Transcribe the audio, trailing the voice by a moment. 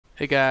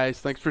Hey guys,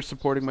 thanks for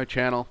supporting my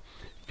channel.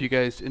 If you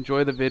guys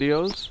enjoy the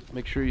videos,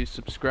 make sure you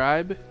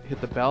subscribe,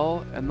 hit the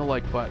bell, and the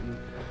like button.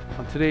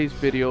 On today's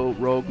video,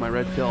 Rogue, my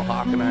red-tailed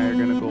hawk, and I are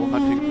going to go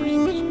hunting for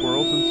some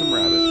squirrels and some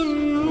rabbits.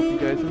 I hope you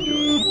guys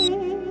enjoy.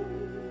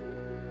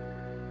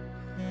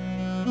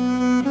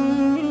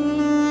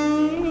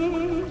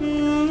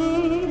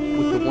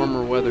 With the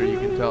warmer weather, you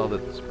can tell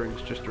that the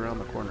spring's just around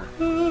the corner.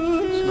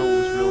 The snow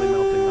was really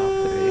melting off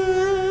today.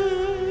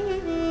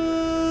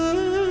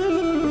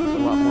 But there's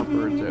a lot more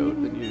birds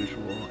out than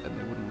usual, and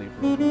they wouldn't leave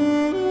Rogue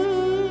alone.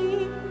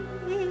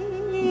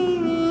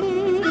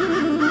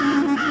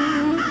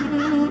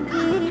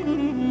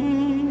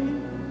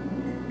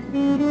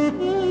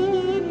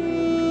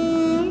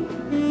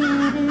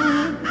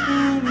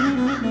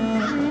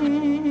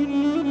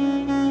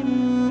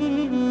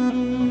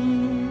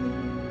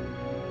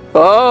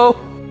 Oh!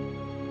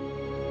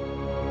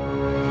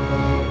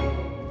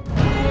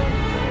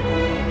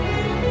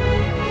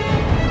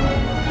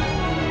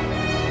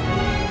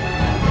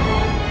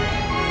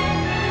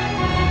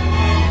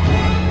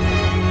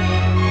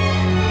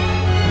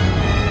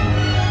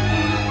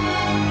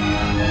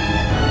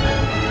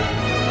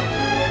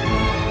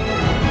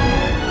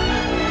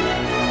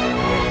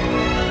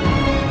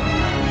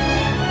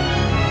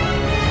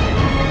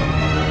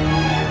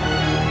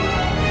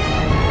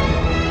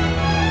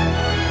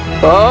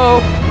 Oh!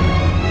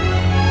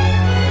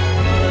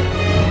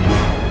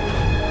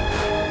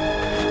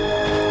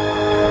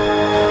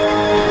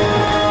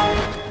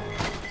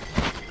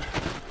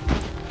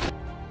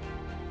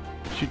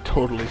 She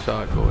totally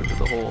saw it go into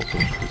the hole, so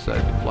she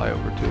decided to fly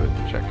over to it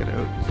and check it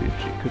out and see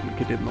if she couldn't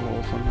get in the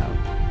hole somehow.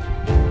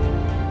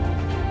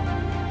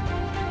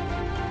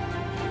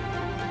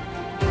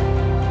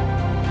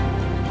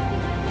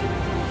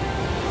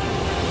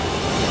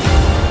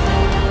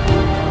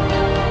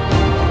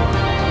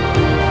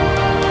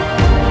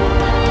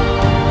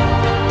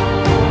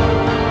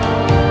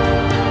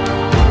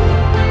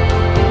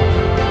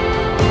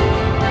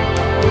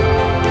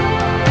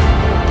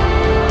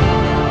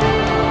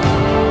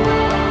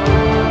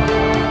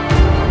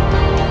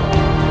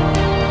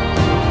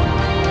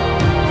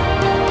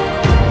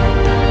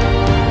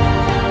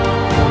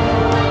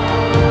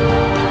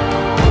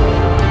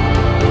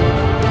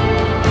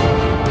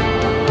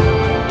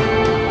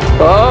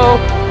 Oh!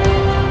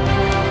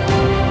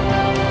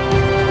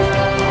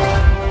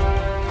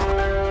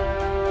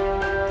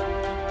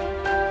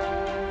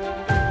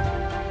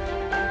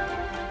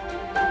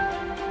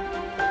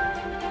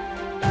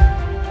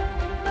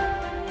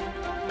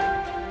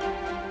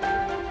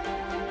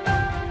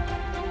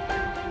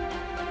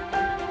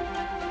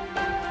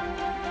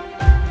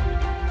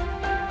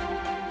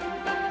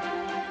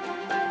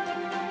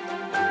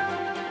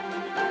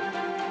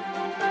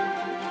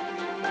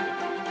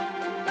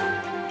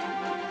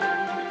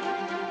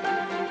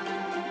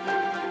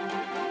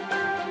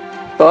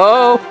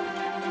 Oh!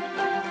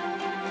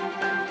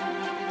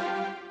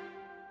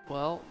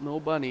 Well, no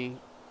bunny,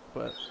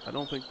 but I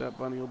don't think that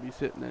bunny will be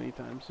sitting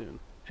anytime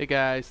soon. Hey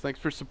guys, thanks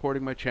for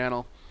supporting my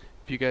channel.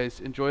 If you guys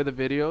enjoy the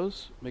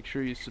videos, make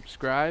sure you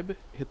subscribe,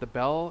 hit the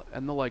bell,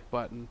 and the like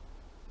button.